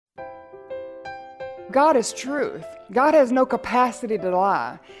God is truth. God has no capacity to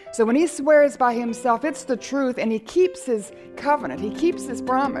lie. So when he swears by himself, it's the truth, and he keeps his covenant. He keeps his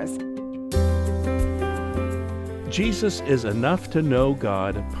promise. Jesus is enough to know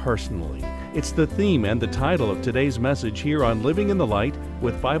God personally. It's the theme and the title of today's message here on Living in the Light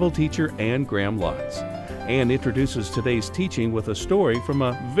with Bible teacher Ann Graham Lotz. Ann introduces today's teaching with a story from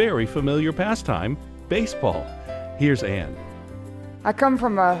a very familiar pastime, baseball. Here's Ann. I come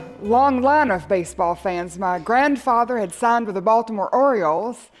from a long line of baseball fans. My grandfather had signed with the Baltimore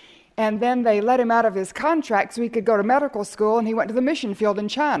Orioles, and then they let him out of his contract so he could go to medical school, and he went to the mission field in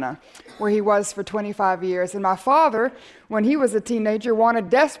China, where he was for 25 years. And my father, when he was a teenager,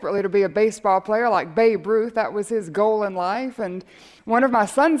 wanted desperately to be a baseball player like Babe Ruth. That was his goal in life. And one of my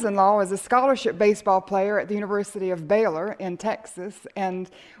sons-in-law was a scholarship baseball player at the University of Baylor in Texas, and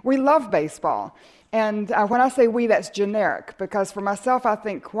we love baseball. And when I say we, that's generic, because for myself, I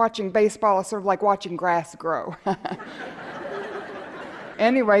think watching baseball is sort of like watching grass grow.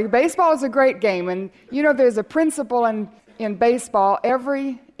 Anyway, baseball is a great game, and you know there's a principle in baseball.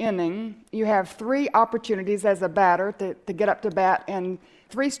 Every inning, you have 3 opportunities as a batter to get up to bat, and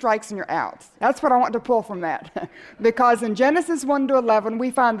 3 strikes and you're out. That's what I want to pull from that. Because in Genesis 1-11,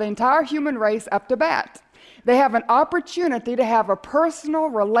 we find the entire human race up to bat. They have an opportunity to have a personal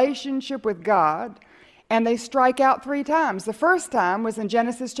relationship with God, and they strike out 3 times. The first time was in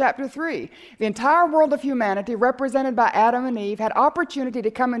Genesis chapter 3. The entire world of humanity, represented by Adam and Eve, had opportunity to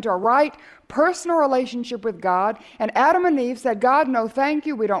come into a right personal relationship with God, and Adam and Eve said, God, no thank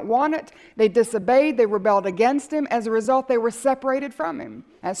you, we don't want it. They disobeyed, they rebelled against him. As a result, they were separated from him.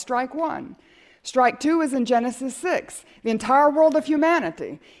 That's strike 1. Strike 2 is in Genesis 6. The entire world of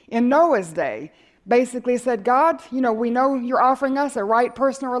humanity, in Noah's day, basically said, God, you know, we know you're offering us a right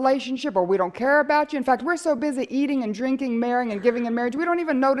personal relationship, or we don't care about you. In fact, we're so busy eating and drinking, marrying and giving in marriage, we don't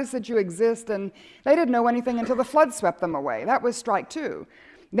even notice that you exist. And they didn't know anything until the flood swept them away. That was strike 2.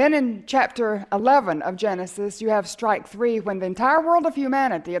 Then in chapter 11 of Genesis, you have strike 3, when the entire world of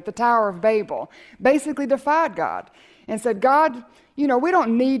humanity at the Tower of Babel basically defied God and said, God, you know, we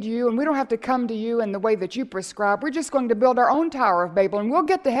don't need you, and we don't have to come to you in the way that you prescribe. We're just going to build our own Tower of Babel, and we'll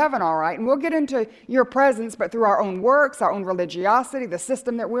get to heaven all right, and we'll get into your presence, but through our own works, our own religiosity, the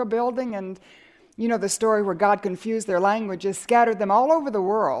system that we're building. And you know the story where God confused their languages, scattered them all over the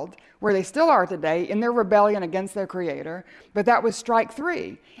world, where they still are today, in their rebellion against their Creator. But that was strike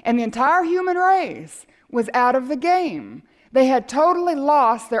 3. And the entire human race was out of the game. They had totally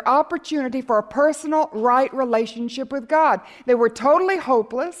lost their opportunity for a personal, right relationship with God. They were totally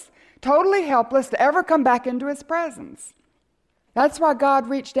hopeless, totally helpless to ever come back into his presence. That's why God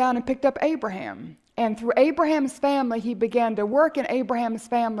reached down and picked up Abraham. And through Abraham's family, he began to work in Abraham's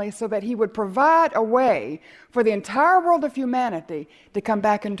family so that he would provide a way for the entire world of humanity to come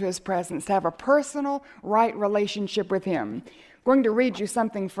back into his presence, to have a personal, right relationship with him. I'm going to read you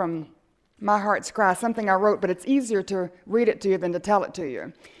something from My Heart's Cry, something I wrote, but it's easier to read it to you than to tell it to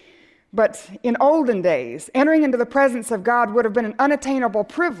you. But in olden days, entering into the presence of God would have been an unattainable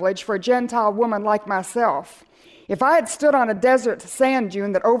privilege for a Gentile woman like myself. If I had stood on a desert sand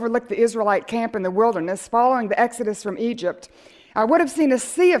dune that overlooked the Israelite camp in the wilderness following the exodus from Egypt, I would have seen a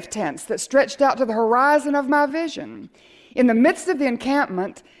sea of tents that stretched out to the horizon of my vision. In the midst of the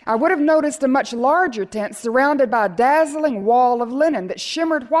encampment, I would have noticed a much larger tent surrounded by a dazzling wall of linen that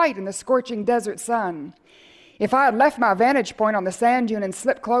shimmered white in the scorching desert sun. If I had left my vantage point on the sand dune and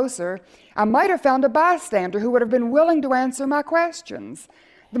slipped closer, I might have found a bystander who would have been willing to answer my questions.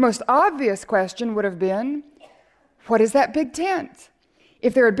 The most obvious question would have been, what is that big tent?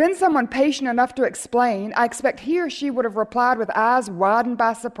 If there had been someone patient enough to explain, I expect he or she would have replied with eyes widened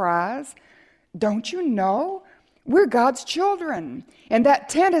by surprise, don't you know? We're God's children, and that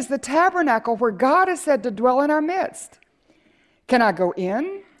tent is the tabernacle where God is said to dwell in our midst. Can I go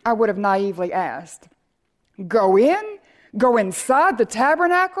in? I would have naively asked. Go in? Go inside the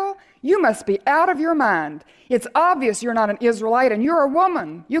tabernacle? You must be out of your mind. It's obvious you're not an Israelite and you're a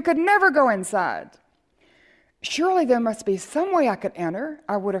woman. You could never go inside. Surely there must be some way I could enter,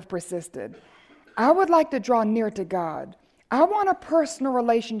 I would have persisted. I would like to draw near to God. I want a personal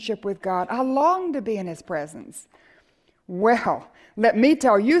relationship with God. I long to be in his presence. Well, let me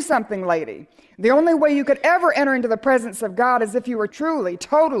tell you something, lady. The only way you could ever enter into the presence of God is if you were truly,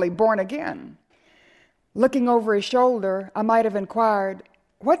 totally born again. Looking over his shoulder, I might have inquired,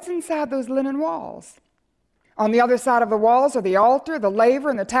 what's inside those linen walls? On the other side of the walls are the altar, the laver,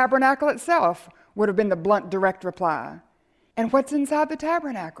 and the tabernacle itself, would have been the blunt, direct reply. And what's inside the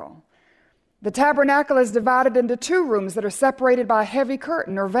tabernacle? The tabernacle is divided into 2 rooms that are separated by a heavy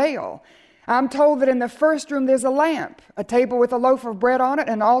curtain or veil. I'm told that in the first room there's a lamp, a table with a loaf of bread on it,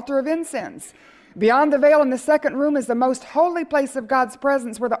 and an altar of incense. Beyond the veil in the second room is the most holy place of God's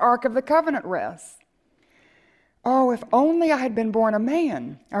presence where the Ark of the Covenant rests. Oh, if only I had been born a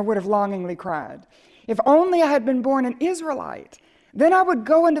man, I would have longingly cried. If only I had been born an Israelite, then I would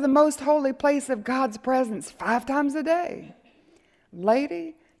go into the most holy place of God's presence 5 times a day.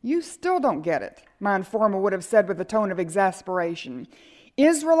 Lady, you still don't get it, my informer would have said with a tone of exasperation.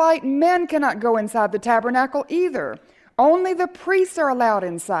 Israelite men cannot go inside the tabernacle either. Only the priests are allowed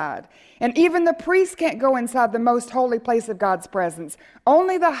inside. And even the priests can't go inside the most holy place of God's presence.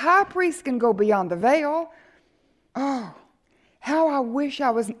 Only the high priest can go beyond the veil. Oh, how I wish I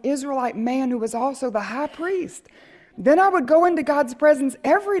was an Israelite man who was also the high priest. Then I would go into God's presence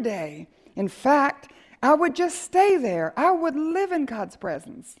every day. In fact, I would just stay there. I would live in God's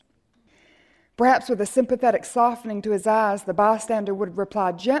presence. Perhaps with a sympathetic softening to his eyes, the bystander would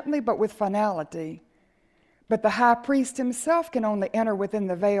reply gently but with finality, but the high priest himself can only enter within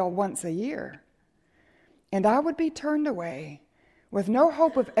the veil once a year. And I would be turned away with no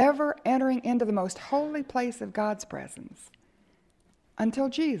hope of ever entering into the most holy place of God's presence until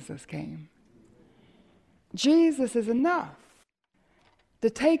Jesus came. Jesus is enough to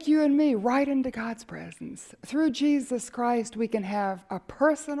take you and me right into God's presence. Through Jesus Christ, we can have a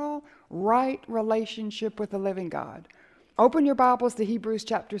personal, right relationship with the living God. Open your Bibles to Hebrews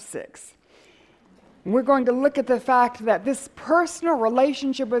chapter 6. We're going to look at the fact that this personal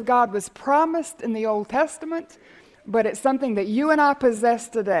relationship with God was promised in the Old Testament, but it's something that you and I possess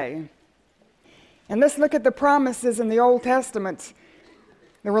today. And let's look at the promises in the Old Testament.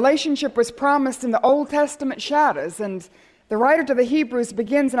 The relationship was promised in the Old Testament shadows, and the writer to the Hebrews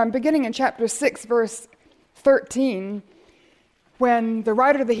begins, and I'm beginning in chapter 6, verse 13, when the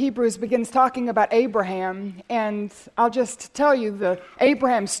writer of the Hebrews begins talking about Abraham. And I'll just tell you the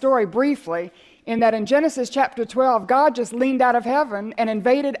Abraham story briefly, in that in Genesis chapter 12, God just leaned out of heaven and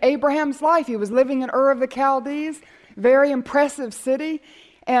invaded Abraham's life. He was living in Ur of the Chaldees, very impressive city,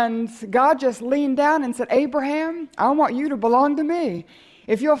 and God just leaned down and said, Abraham, I want you to belong to me.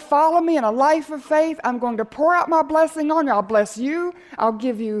 If you'll follow me in a life of faith, I'm going to pour out my blessing on you. I'll bless you. I'll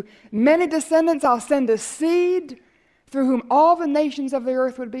give you many descendants. I'll send a seed through whom all the nations of the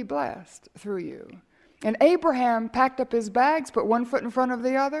earth would be blessed through you. And Abraham packed up his bags, put one foot in front of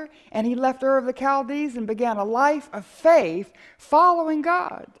the other, and he left Ur of the Chaldees and began a life of faith following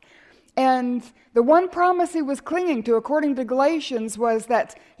God. And the one promise he was clinging to, according to Galatians, was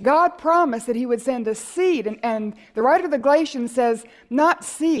that God promised that he would send a seed. And the writer of the Galatians says, not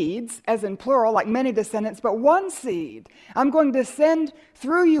seeds, as in plural, like many descendants, but one seed. I'm going to send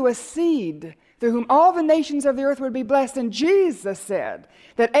through you a seed through whom all the nations of the earth would be blessed. And Jesus said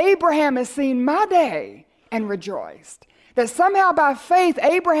that Abraham has seen my day and rejoiced. That somehow by faith,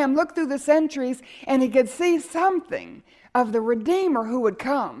 Abraham looked through the centuries and he could see something of the Redeemer who would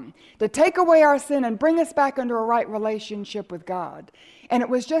come to take away our sin and bring us back into a right relationship with God. And it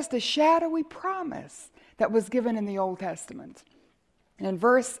was just a shadowy promise that was given in the Old Testament. And in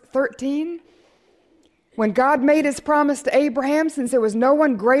verse 13, when God made his promise to Abraham, since there was no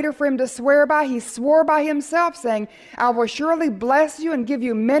one greater for him to swear by, he swore by himself, saying, I will surely bless you and give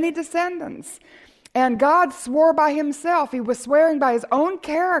you many descendants. And God swore by himself. He was swearing by his own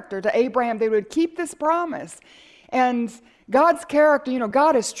character to Abraham they would keep this promise. And God's character,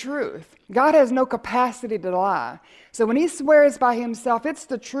 God is truth. God has no capacity to lie. So when he swears by himself, it's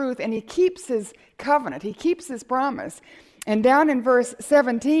the truth, and he keeps his covenant. He keeps his promise. And down in verse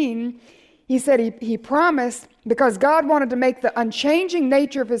 17, he said he promised because God wanted to make the unchanging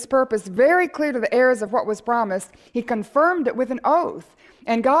nature of his purpose very clear to the heirs of what was promised. He confirmed it with an oath.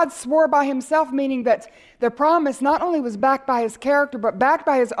 And God swore by himself, meaning that the promise not only was backed by his character, but backed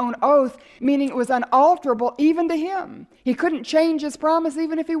by his own oath, meaning it was unalterable even to him. He couldn't change his promise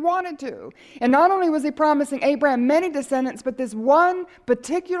even if he wanted to. And not only was he promising Abraham many descendants, but this one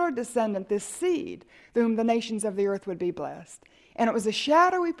particular descendant, this seed, through whom the nations of the earth would be blessed. And it was a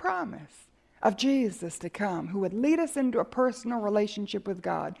shadowy promise of Jesus to come, who would lead us into a personal relationship with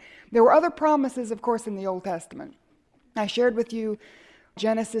God. There were other promises, of course, in the Old Testament. I shared with you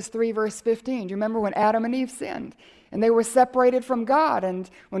Genesis 3, verse 15. Do you remember when Adam and Eve sinned? And they were separated from God. And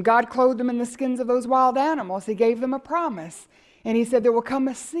when God clothed them in the skins of those wild animals, he gave them a promise. And he said, there will come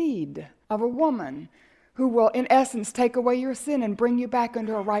a seed of a woman who will, in essence, take away your sin and bring you back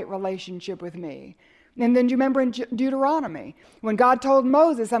into a right relationship with me. And then do you remember in Deuteronomy, when God told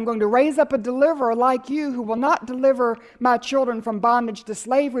Moses, I'm going to raise up a deliverer like you who will not deliver my children from bondage to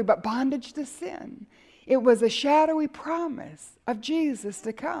slavery, but bondage to sin. It was a shadowy promise of Jesus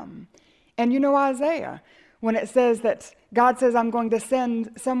to come. And Isaiah, when it says that God says, I'm going to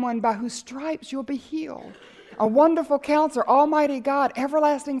send someone by whose stripes you'll be healed. A Wonderful Counselor, Almighty God,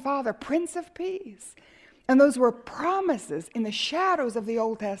 Everlasting Father, Prince of Peace. And those were promises in the shadows of the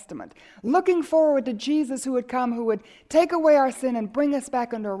Old Testament, looking forward to Jesus who would come, who would take away our sin and bring us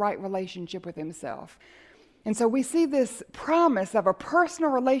back into a right relationship with himself. And so we see this promise of a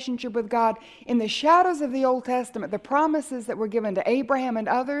personal relationship with God in the shadows of the Old Testament, the promises that were given to Abraham and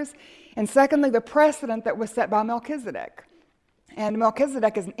others, and secondly, the precedent that was set by Melchizedek. And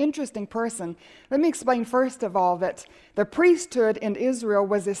Melchizedek is an interesting person. Let me explain first of all that the priesthood in Israel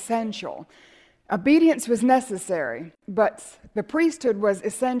was essential. Obedience was necessary, but the priesthood was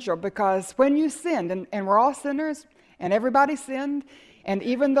essential because when you sinned, and we're all sinners, and everybody sinned, and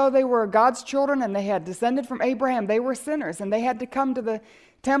even though they were God's children and they had descended from Abraham, they were sinners, and they had to come to the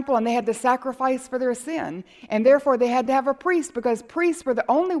temple and they had to sacrifice for their sin, and therefore they had to have a priest because priests were the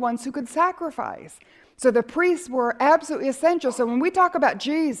only ones who could sacrifice. So the priests were absolutely essential. So when we talk about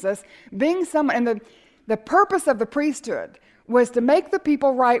Jesus being someone, and the purpose of the priesthood was to make the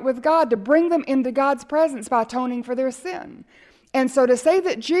people right with God, to bring them into God's presence by atoning for their sin. And so to say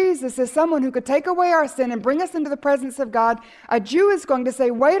that Jesus is someone who could take away our sin and bring us into the presence of God, a Jew is going to say,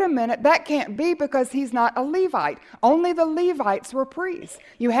 wait a minute, that can't be because he's not a Levite. Only the Levites were priests.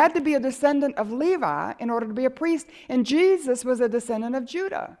 You had to be a descendant of Levi in order to be a priest, and Jesus was a descendant of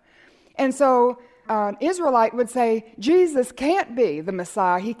Judah. And so an Israelite would say, Jesus can't be the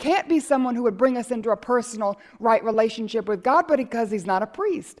Messiah. He can't be someone who would bring us into a personal, right relationship with God, but because he's not a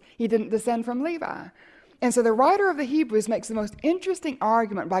priest. He didn't descend from Levi. And so the writer of the Hebrews makes the most interesting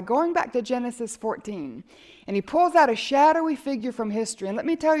argument by going back to Genesis 14. And he pulls out a shadowy figure from history. And let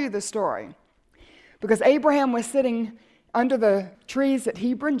me tell you the story. Because Abraham was sitting under the trees at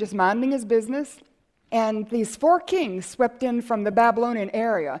Hebron, just minding his business. And these 4 kings swept in from the Babylonian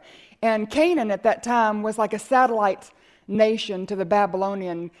area. And Canaan at that time was like a satellite nation to the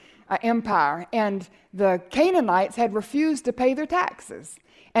Babylonian empire. And the Canaanites had refused to pay their taxes.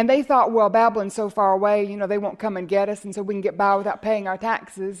 And they thought, well, Babylon's so far away, they won't come and get us, and so we can get by without paying our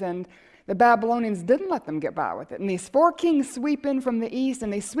taxes. And the Babylonians didn't let them get by with it. And these 4 kings sweep in from the east,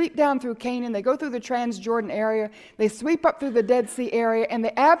 and they sweep down through Canaan. They go through the Transjordan area. They sweep up through the Dead Sea area, and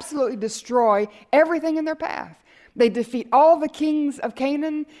they absolutely destroy everything in their path. They defeat all the kings of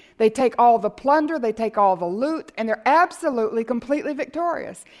Canaan. They take all the plunder. They take all the loot. And they're absolutely, completely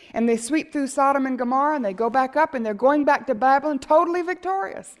victorious. And they sweep through Sodom and Gomorrah, and they go back up, and they're going back to Babylon totally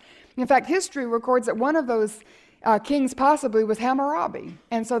victorious. In fact, history records that one of those kings possibly was Hammurabi.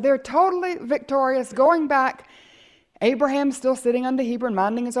 And so they're totally victorious, going back. Abraham's still sitting under Hebron,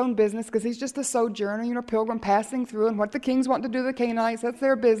 minding his own business because he's just a sojourner, pilgrim passing through. And what the kings want to do to the Canaanites, that's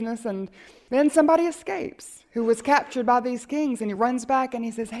their business. And then somebody escapes who was captured by these kings. And he runs back and he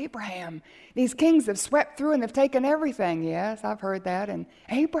says, Abraham, these kings have swept through and they've taken everything. Yes, I've heard that. And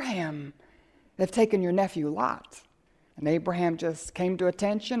Abraham, they've taken your nephew Lot. And Abraham just came to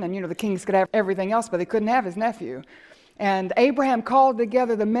attention. And, the kings could have everything else, but they couldn't have his nephew. And Abraham called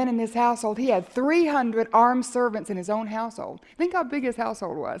together the men in his household. He had 300 armed servants in his own household. Think how big his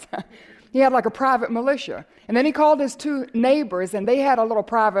household was. He had like a private militia. And then he called his 2 neighbors, and they had a little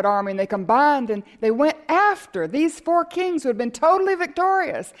private army, and they combined, and they went after these 4 kings who had been totally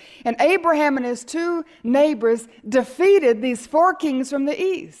victorious. And Abraham and his 2 neighbors defeated these 4 kings from the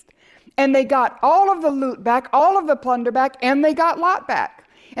east. And they got all of the loot back, all of the plunder back, and they got Lot back.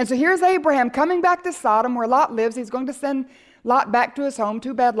 And so here's Abraham coming back to Sodom where Lot lives. He's going to send Lot back to his home.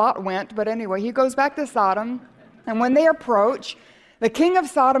 Too bad Lot went, but anyway, he goes back to Sodom. And when they approach, the king of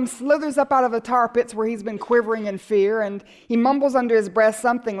Sodom slithers up out of the tar pits where he's been quivering in fear, and he mumbles under his breath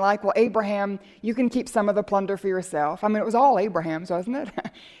something like, well, Abraham, you can keep some of the plunder for yourself. I mean, it was all Abraham's, wasn't it?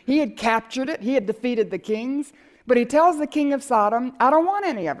 He had captured it. He had defeated the kings. But he tells the king of Sodom, I don't want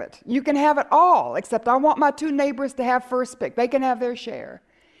any of it. You can have it all, except I want my 2 neighbors to have first pick. They can have their share.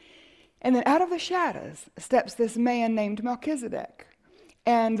 And then out of the shadows steps this man named Melchizedek.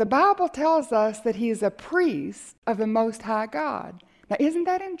 And the Bible tells us that he's a priest of the Most High God. Now, isn't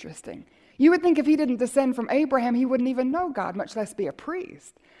that interesting? You would think if he didn't descend from Abraham, he wouldn't even know God, much less be a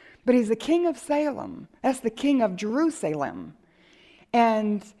priest. But he's the king of Salem. That's the king of Jerusalem.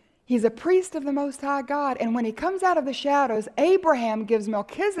 And he's a priest of the Most High God. And when he comes out of the shadows, Abraham gives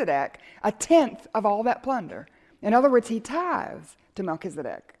Melchizedek 1/10 of all that plunder. In other words, he tithes to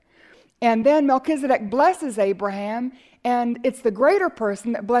Melchizedek. And then Melchizedek blesses Abraham, and it's the greater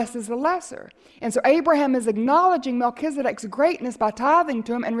person that blesses the lesser. And so Abraham is acknowledging Melchizedek's greatness by tithing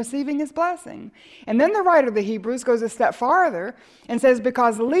to him and receiving his blessing. And then the writer of the Hebrews goes a step farther and says,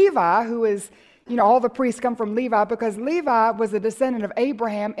 because Levi, who is, all the priests come from Levi, because Levi was a descendant of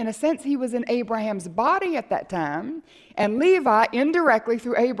Abraham, in a sense he was in Abraham's body at that time, and Levi, indirectly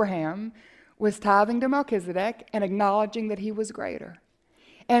through Abraham, was tithing to Melchizedek and acknowledging that he was greater.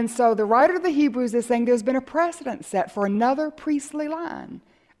 And so the writer of the Hebrews is saying there's been a precedent set for another priestly line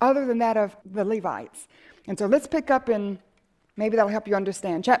other than that of the Levites. And so let's pick up in, maybe that'll help you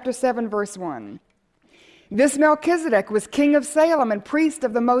understand, chapter 7, verse 1. This Melchizedek was king of Salem and priest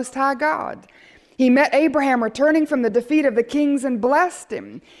of the Most High God. He met Abraham returning from the defeat of the kings and blessed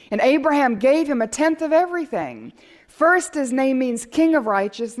him. And Abraham gave him a tenth of everything. First, his name means king of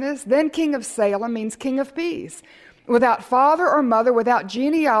righteousness. Then king of Salem means king of peace. Without father or mother, without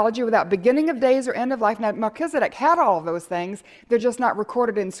genealogy, without beginning of days or end of life. Now, Melchizedek had all of those things. They're just not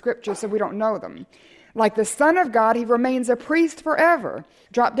recorded in Scripture, so we don't know them. Like the Son of God, he remains a priest forever.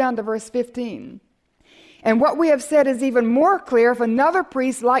 Drop down to verse 15. And what we have said is even more clear if another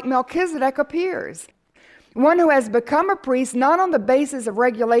priest like Melchizedek appears. One who has become a priest not on the basis of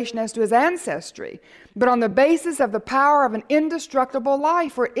regulation as to his ancestry, but on the basis of the power of an indestructible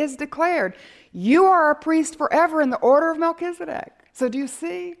life, for it is declared, you are a priest forever in the order of Melchizedek. So do you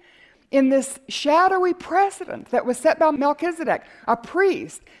see? In this shadowy precedent that was set by Melchizedek, a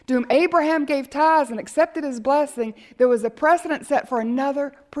priest to whom Abraham gave tithes and accepted his blessing, there was a precedent set for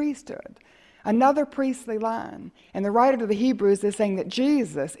another priesthood. Another priestly line. And the writer to the Hebrews is saying that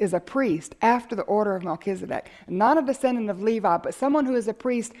Jesus is a priest after the order of Melchizedek. Not a descendant of Levi, but someone who is a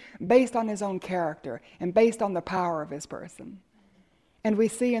priest based on his own character and based on the power of his person. And we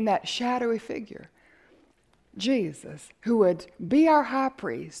see in that shadowy figure, Jesus, who would be our high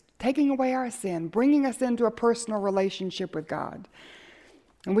priest, taking away our sin, bringing us into a personal relationship with God.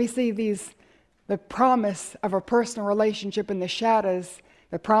 And we see the promise of a personal relationship in the shadows.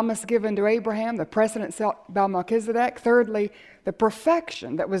 The promise given to Abraham, the precedent set by Melchizedek. Thirdly, the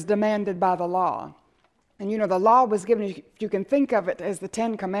perfection that was demanded by the law. And you know, the law was given, you can think of it as the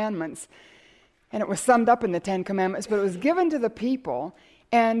Ten Commandments, and it was summed up in the Ten Commandments, but it was given to the people,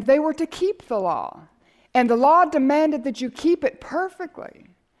 and they were to keep the law. And the law demanded that you keep it perfectly,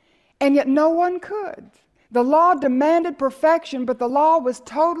 and yet no one could. The law demanded perfection, but the law was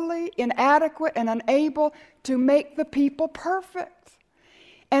totally inadequate and unable to make the people perfect.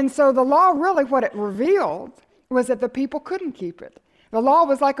 And so the law really, what it revealed was that the people couldn't keep it. The law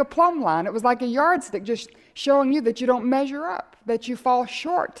was like a plumb line. It was like a yardstick just showing you that you don't measure up, that you fall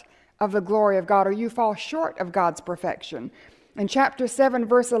short of the glory of God, or you fall short of God's perfection. In chapter 7,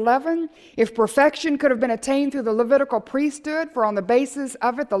 verse 11, if perfection could have been attained through the Levitical priesthood, for on the basis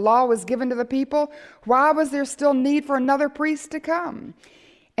of it the law was given to the people, why was there still need for another priest to come?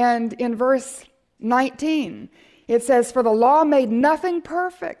 And in verse 19, it says, for the law made nothing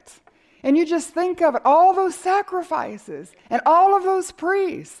perfect. And you just think of it, all those sacrifices and all of those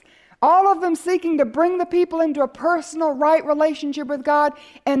priests, all of them seeking to bring the people into a personal, right relationship with God,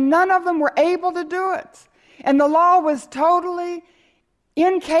 and none of them were able to do it. And the law was totally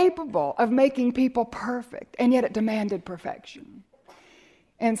incapable of making people perfect, and yet it demanded perfection.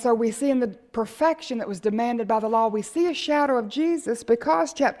 And so we see in the perfection that was demanded by the law, we see a shadow of Jesus,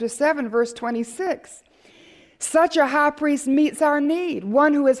 because chapter 7, verse 26, such a high priest meets our need,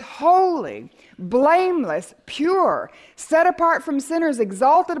 one who is holy, blameless, pure, set apart from sinners,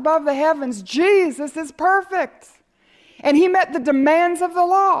 exalted above the heavens. Jesus is perfect. And he met the demands of the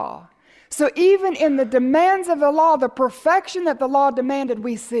law. So even in the demands of the law, the perfection that the law demanded,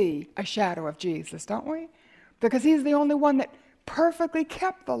 we see a shadow of Jesus, don't we? Because he's the only one that perfectly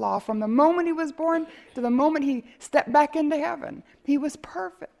kept the law from the moment he was born to the moment he stepped back into heaven. He was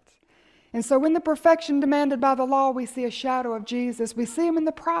perfect. And so in the perfection demanded by the law, we see a shadow of Jesus. We see him in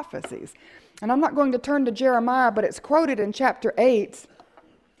the prophecies. And I'm not going to turn to Jeremiah, but it's quoted in chapter 8.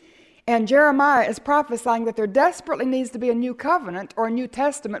 And Jeremiah is prophesying that there desperately needs to be a new covenant or a New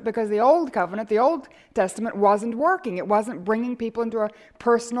Testament, because the old covenant, the Old Testament, wasn't working. It wasn't bringing people into a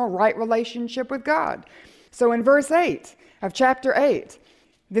personal, right relationship with God. So in verse 8 of chapter 8,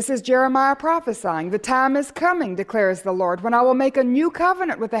 this is Jeremiah prophesying. The time is coming, declares the Lord, when I will make a new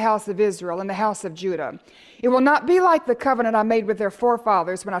covenant with the house of Israel and the house of Judah. It will not be like the covenant I made with their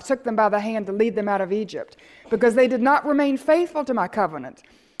forefathers when I took them by the hand to lead them out of Egypt, because they did not remain faithful to my covenant,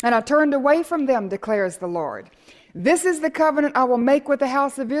 and I turned away from them, declares the Lord. This is the covenant I will make with the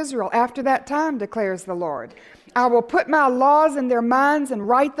house of Israel after that time, declares the Lord. I will put my laws in their minds and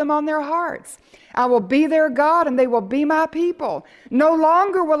write them on their hearts. I will be their God, and they will be my people. No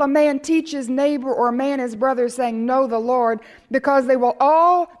longer will a man teach his neighbor or a man his brother, saying, know the Lord, because they will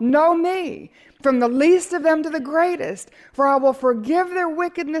all know me, from the least of them to the greatest. For I will forgive their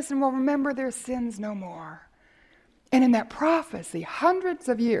wickedness and will remember their sins no more. And in that prophecy, hundreds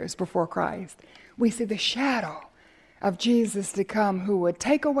of years before Christ, we see the shadow of Jesus to come, who would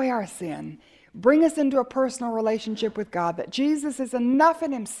take away our sin, bring us into a personal relationship with God, that Jesus is enough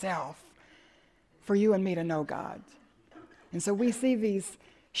in himself for you and me to know God. And so we see these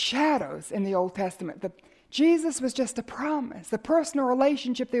shadows in the Old Testament. Jesus was just a promise, the personal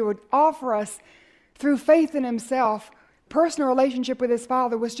relationship that would offer us through faith in himself. Personal relationship with his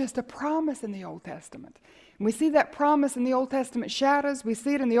Father was just a promise in the Old Testament. And we see that promise in the Old Testament shadows. We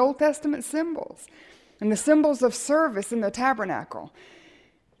see it in the Old Testament symbols, and the symbols of service in the tabernacle.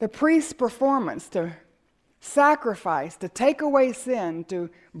 The priest's performance to sacrifice, to take away sin, to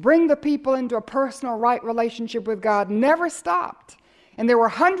bring the people into a personal right relationship with God never stopped. And there were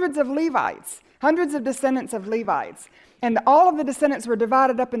hundreds of Levites, hundreds of descendants of Levites. And all of the descendants were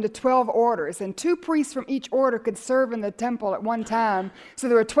divided up into 12 orders, and 2 priests from each order could serve in the temple at one time. So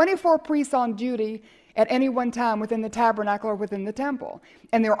there were 24 priests on duty at any one time within the tabernacle or within the temple.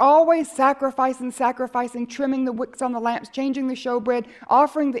 And they're always sacrificing, trimming the wicks on the lamps, changing the showbread,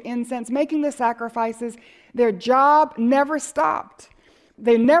 offering the incense, making the sacrifices. Their job never stopped.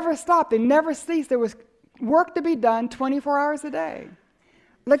 They never stopped. They never ceased. There was work to be done 24 hours a day.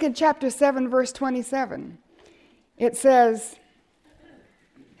 Look at chapter 7, verse 27. It says,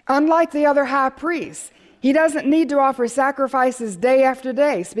 unlike the other high priests, he doesn't need to offer sacrifices day after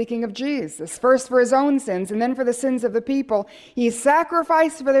day, speaking of Jesus, first for his own sins and then for the sins of the people. He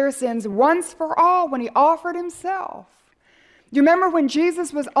sacrificed for their sins once for all when he offered himself. Do you remember when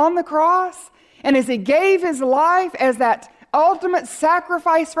Jesus was on the cross, and as he gave his life as that ultimate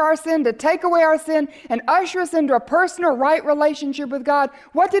sacrifice for our sin to take away our sin and usher us into a personal right relationship with God,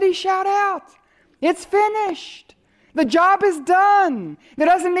 what did he shout out? It's finished. The job is done. There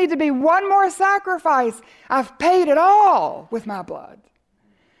doesn't need to be one more sacrifice. I've paid it all with my blood.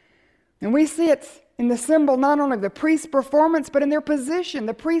 And we see it in the symbol not only of the priest's performance, but in their position.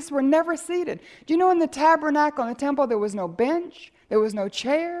 The priests were never seated. Do you know in the tabernacle, in the temple, there was no bench, there was no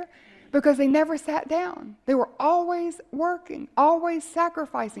chair, because they never sat down. They were always working, always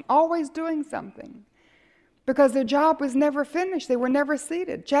sacrificing, always doing something, because their job was never finished. They were never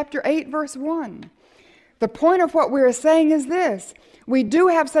seated. Chapter 8, verse 1. The point of what we are saying is this: we do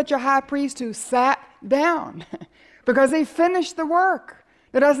have such a high priest who sat down because he finished the work.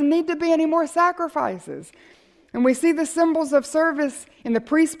 There doesn't need to be any more sacrifices. And we see the symbols of service in the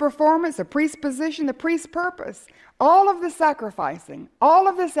priest's performance, the priest's position, the priest's purpose. All of the sacrificing, all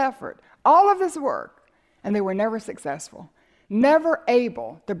of this effort, all of this work, and they were never successful, never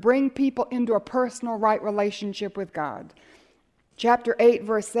able to bring people into a personal right relationship with God. Chapter 8,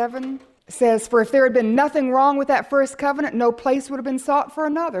 verse 7 says, for if there had been nothing wrong with that first covenant, no place would have been sought for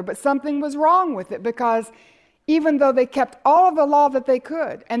another. But something was wrong with it, because even though they kept all of the law that they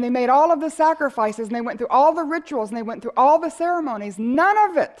could, and they made all of the sacrifices, and they went through all the rituals, and they went through all the ceremonies, none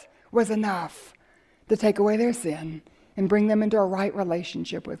of it was enough to take away their sin and bring them into a right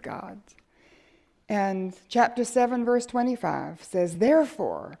relationship with God. And chapter 7, verse 25 says,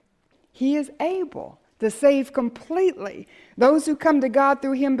 therefore, he is able to save completely those who come to God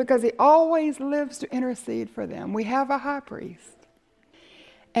through him, because he always lives to intercede for them. We have a high priest.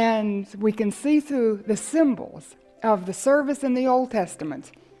 And we can see through the symbols of the service in the Old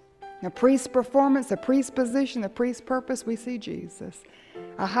Testament, the priest's performance, the priest's position, the priest's purpose, we see Jesus,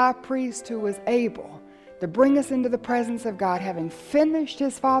 a high priest who was able to bring us into the presence of God, having finished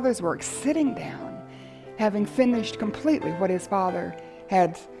his Father's work, sitting down, having finished completely what his Father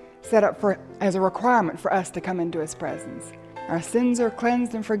had set up for as a requirement for us to come into his presence. Our sins are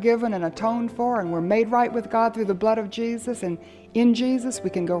cleansed and forgiven and atoned for, and we're made right with God through the blood of Jesus, and in Jesus we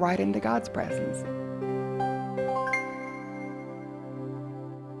can go right into God's presence.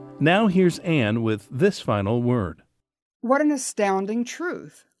 Now here's Anne with this final word. What an astounding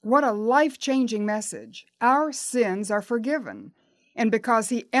truth. What a life-changing message. Our sins are forgiven, and because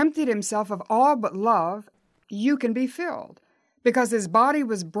he emptied himself of all but love, you can be filled. Because his body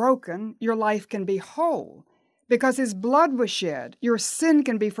was broken, your life can be whole. Because his blood was shed, your sin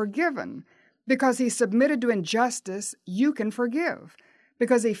can be forgiven. Because he submitted to injustice, you can forgive.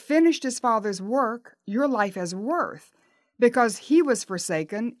 Because he finished his Father's work, your life has worth. Because he was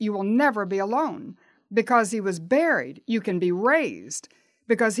forsaken, you will never be alone. Because he was buried, you can be raised.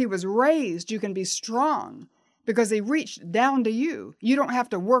 Because he was raised, you can be strong. Because he reached down to you, you don't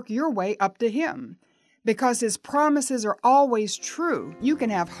have to work your way up to him. Because his promises are always true, you can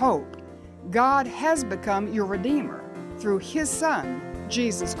have hope. God has become your Redeemer through his Son,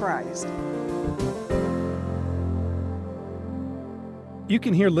 Jesus Christ. You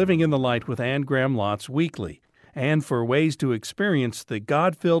can hear Living in the Light with Anne Graham Lotz weekly. And for ways to experience the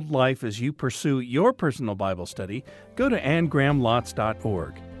God-filled life as you pursue your personal Bible study, go to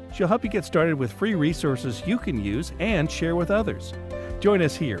annegrahamlotz.org. She'll help you get started with free resources you can use and share with others. Join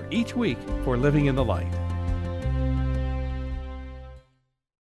us here each week for Living in the Light.